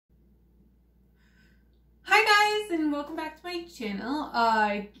and welcome back to my channel.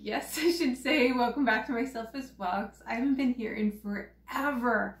 Yes, I should say welcome back to myself as well, because I haven't been here in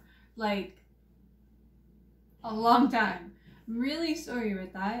forever, like a long time. I'm really sorry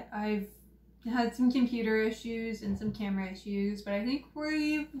about that. I've had some computer issues and some camera issues, but I think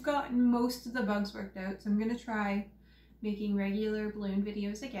we've gotten most of the bugs worked out, so I'm gonna try making regular balloon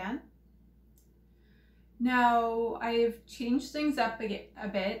videos again. Now, I've changed things up a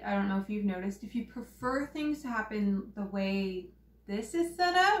bit. I don't know if you've noticed. If you prefer things to happen the way this is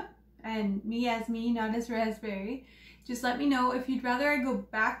set up, and me as me, not as Razberry, just let me know. If you'd rather I go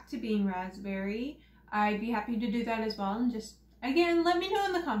back to being Razberry, I'd be happy to do that as well. And just, again, let me know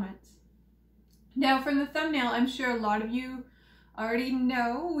in the comments. Now, from the thumbnail, I'm sure a lot of you already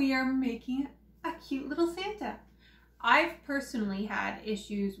know we are making a cute little Santa. I've personally had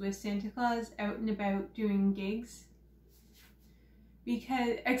issues with Santa Claus out and about doing gigs,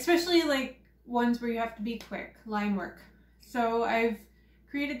 because especially like ones where you have to be quick, line work. So I've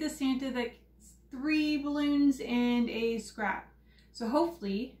created this Santa that's 3 balloons and a scrap. So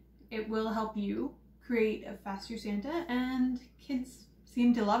hopefully it will help you create a faster Santa, and kids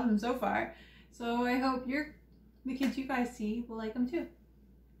seem to love them so far. So I hope the kids you guys see will like them too.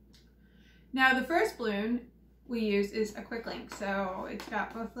 Now the first balloon we use is a quick link, so it's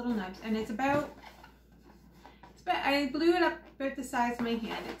got both little nubs, and it's about I blew it up about the size of my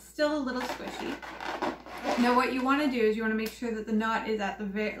hand. It's still a little squishy. Now what you want to do is you want to make sure that the knot is at the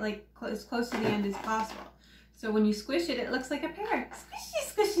very as close to the end as possible. So when you squish it, it looks like a pear. Squishy,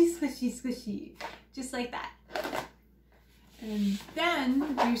 squishy, squishy, squishy, just like that. And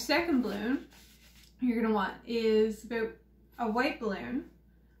then your second balloon you're gonna want is about a white balloon,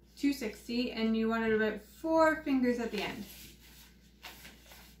 260, and you want it about 4 fingers at the end.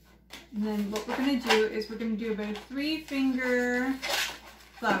 And then what we're going to do is we're going to do about a 3-finger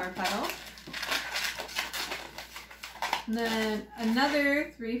flower petal, and then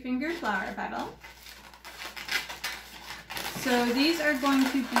another 3-finger flower petal. So these are going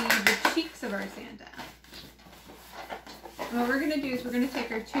to be the cheeks of our Santa. And what we're going to do is we're going to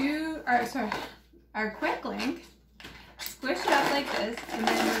take our quick link, squish it up like this, and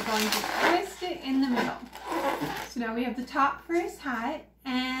then we're going to twist it in the middle. So now we have the top for his hat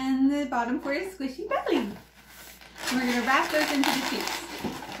and the bottom for his squishy belly. And we're going to wrap those into the cheeks.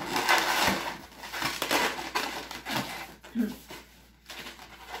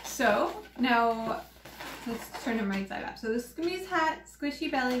 So now let's turn him right side up. So this is going to be his hat, squishy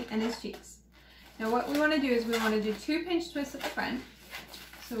belly, and his cheeks. Now what we want to do is we want to do 2 pinch twists at the front.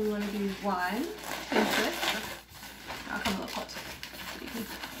 So we want to do 1 pinch twist. I'll come a little closer.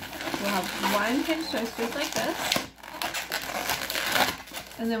 We'll have 1 pinch twist just like this.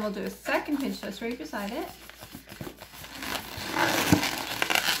 And then we'll do a 2nd pinch twist right beside it.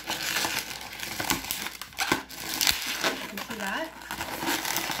 You see that?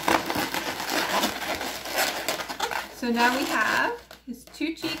 So now we have his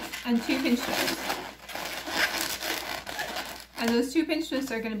 2 cheeks and 2 pinch twists. And those 2 pinch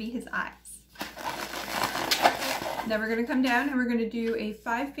twists are going to be his eyes. Then we're going to come down and we're going to do a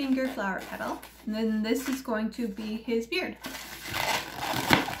 5-finger flower petal, and then this is going to be his beard.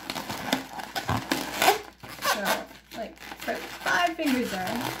 So like put 5 fingers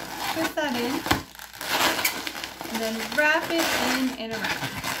there, twist that in, and then wrap it in and around.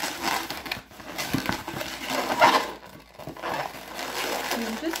 And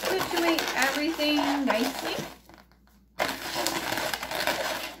then just situate everything nicely.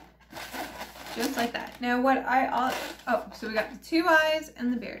 Just like that. Now so we got the 2 eyes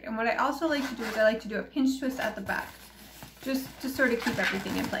and the beard. And what I also like to do is I like to do a pinch twist at the back, just to sort of keep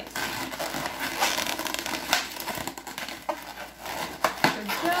everything in place. So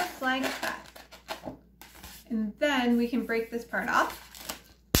just like that. And then we can break this part off.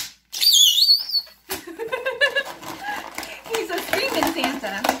 He's a screaming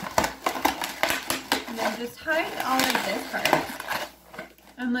Santa. And then just hide all of this part.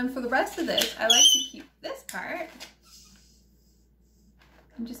 And then for the rest of this, I like to keep this part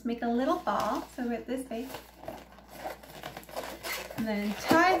and just make a little ball, so at this base. And then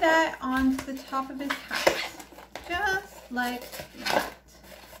tie that onto the top of his hat, just like that.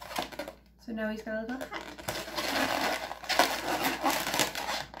 So now he's got a little hat.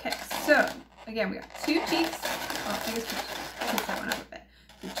 Okay, so again, we got 2 cheeks. Oh, I guess we'll put that one up a bit.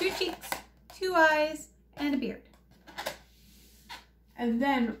 So 2 cheeks, 2 eyes, and a beard. And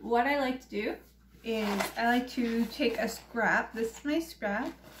then what I like to do is I like to take a scrap. This is my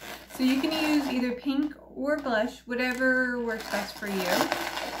scrap. So you can use either pink or blush, whatever works best for you,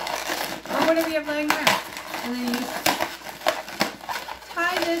 or whatever you have lying around. And then you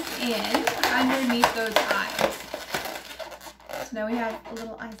tie this in underneath those eyes. So now we have a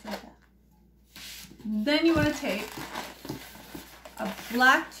little eye Santa. Then you want to take a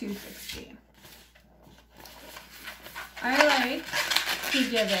black 260. I like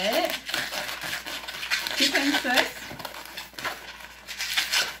to give it 2 pinch twists.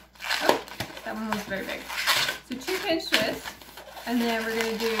 Oh, that one was very big. So 2 pinch twists, and then we're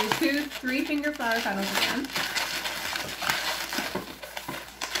going to do 2 3-finger flower petals again.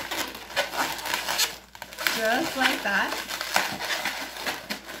 Just like that.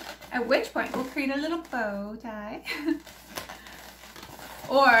 At which point we'll create a little bow tie.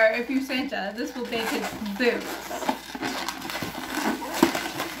 Or if you Santa, this will make his boots.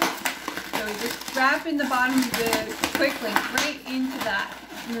 So we just wrap in the bottom of the quick link right into that.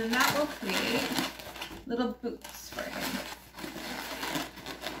 And then that will create little boots for him.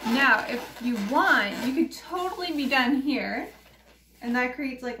 Now, if you want, you could totally be done here. And that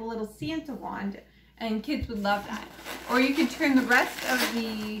creates like a little Santa wand. And kids would love that. Or you could turn the rest of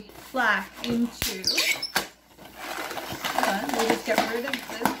the black into, hold on, we'll just get rid of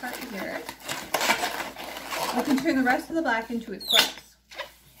this part here. We can turn the rest of the black into its grass.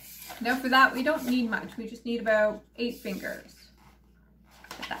 Now for that, we don't need much. We just need about 8 fingers.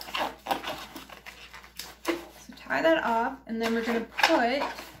 Like that. So tie that off, and then we're gonna put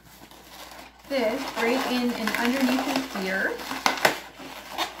this right in and underneath his ear.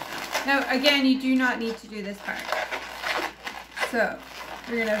 Now, again, you do not need to do this part. So,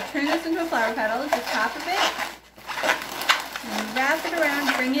 we're going to turn this into a flower petal, just half of it, and wrap it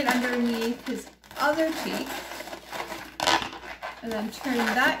around, bring it underneath his other cheek, and then turn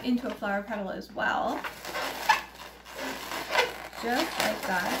that into a flower petal as well, just like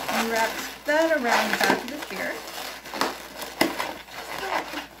that, and wrap that around the back of his beard.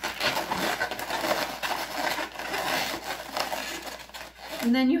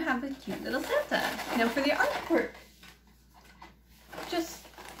 And then you have a cute little Santa. Now for the artwork. Just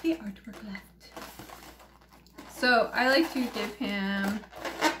the artwork left. So I like to give him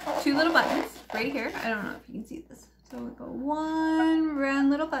 2 little buttons right here. I don't know if you can see this. So we'll go 1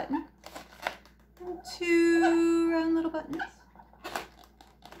 round little button. And 2 round little buttons.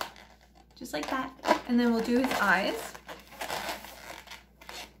 Just like that. And then we'll do his eyes.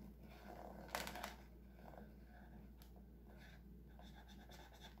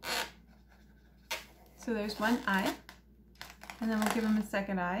 So there's 1 eye, and then we'll give him a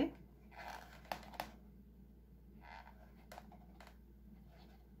 2nd eye.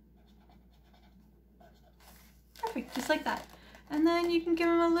 Perfect, just like that. And then you can give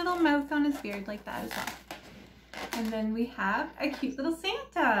him a little mouth on his beard like that as well. And then we have a cute little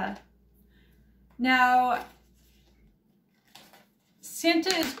Santa. Now, Santa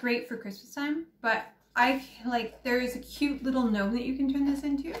is great for Christmas time, but there is a cute little gnome that you can turn this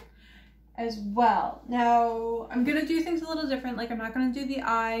into as well. Now, I'm going to do things a little different. Like, I'm not going to do the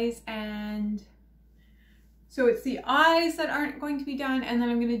eyes, and so it's the eyes that aren't going to be done, and then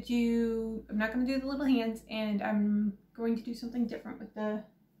I'm not going to do the little hands, and I'm going to do something different with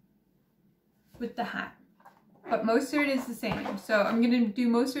the hat. But most of it is the same. So I'm going to do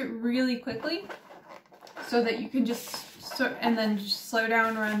most of it really quickly so that you can just and then just slow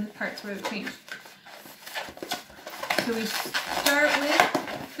down around the parts where it changed. So we start with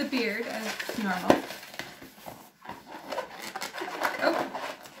the beard as normal. Oh,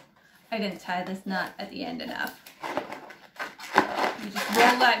 I didn't tie this knot at the end enough. You just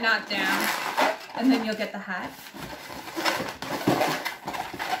roll that knot down, and then you'll get the hat.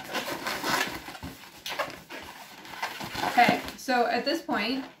 Okay, so at this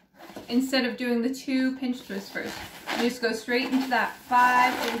point, instead of doing the 2 pinch twists first, you just go straight into that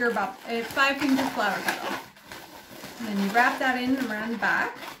 5-finger flower petal. And then you wrap that in around the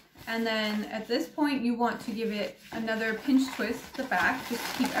back. And then at this point, you want to give it another pinch twist to the back, just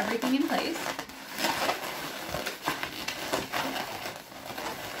to keep everything in place.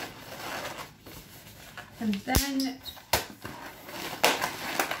 And then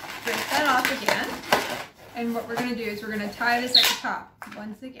break that off again. And what we're going to do is we're going to tie this at the top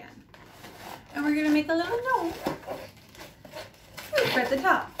once again. And we're going to make a little gnome at the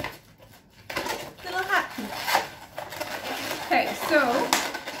top. Little hat piece. Okay, so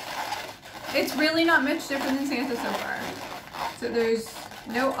it's really not much different than Santa so far. So there's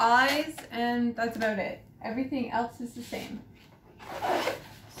no eyes, and that's about it. Everything else is the same.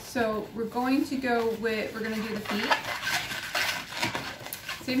 So we're going to go with, we're going to do the feet.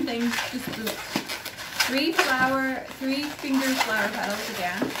 Same thing, just boots. 3-finger flower petals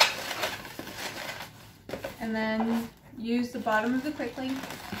again. And then use the bottom of the quick link.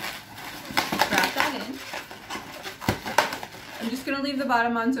 Wrap that in. I'm just going to leave the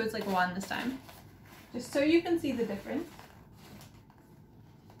bottom on so it's like 1 this time. Just so you can see the difference.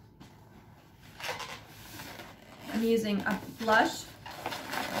 I'm using a blush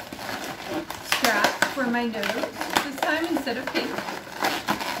strap for my nose this time instead of pink.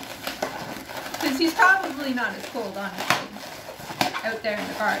 Because he's probably not as cold, honestly, out there in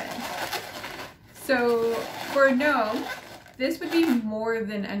the garden. So for a gnome, this would be more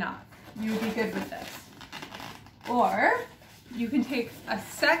than enough. You would be good with this. Or you can take a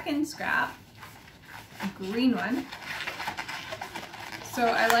second scrap, a green one. So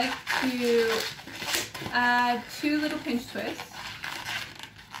I like to add 2 little pinch twists,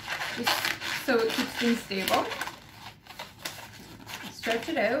 just so it keeps things stable. Stretch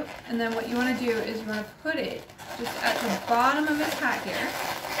it out, and then what you want to do is you want to put it just at the bottom of his hat here.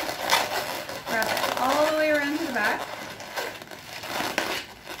 Wrap it all the way around to the back,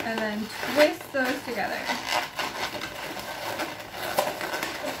 and then twist those together.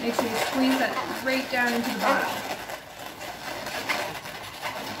 Make sure you squeeze that right down into the bottom.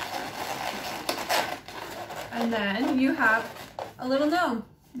 And then you have a little gnome.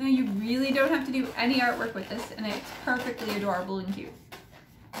 Now you really don't have to do any artwork with this, and it's perfectly adorable and cute.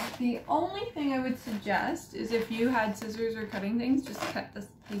 The only thing I would suggest is if you had scissors or cutting things, just cut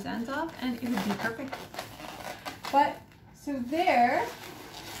these ends off and it would be perfect. But, so there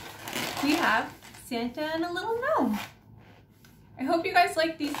we have Santa and a little gnome. I hope you guys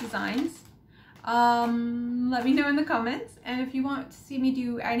like these designs. Let me know in the comments, and if you want to see me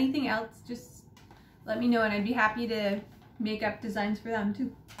do anything else, just let me know and I'd be happy to make up designs for them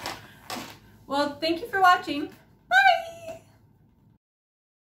too. Well, thank you for watching.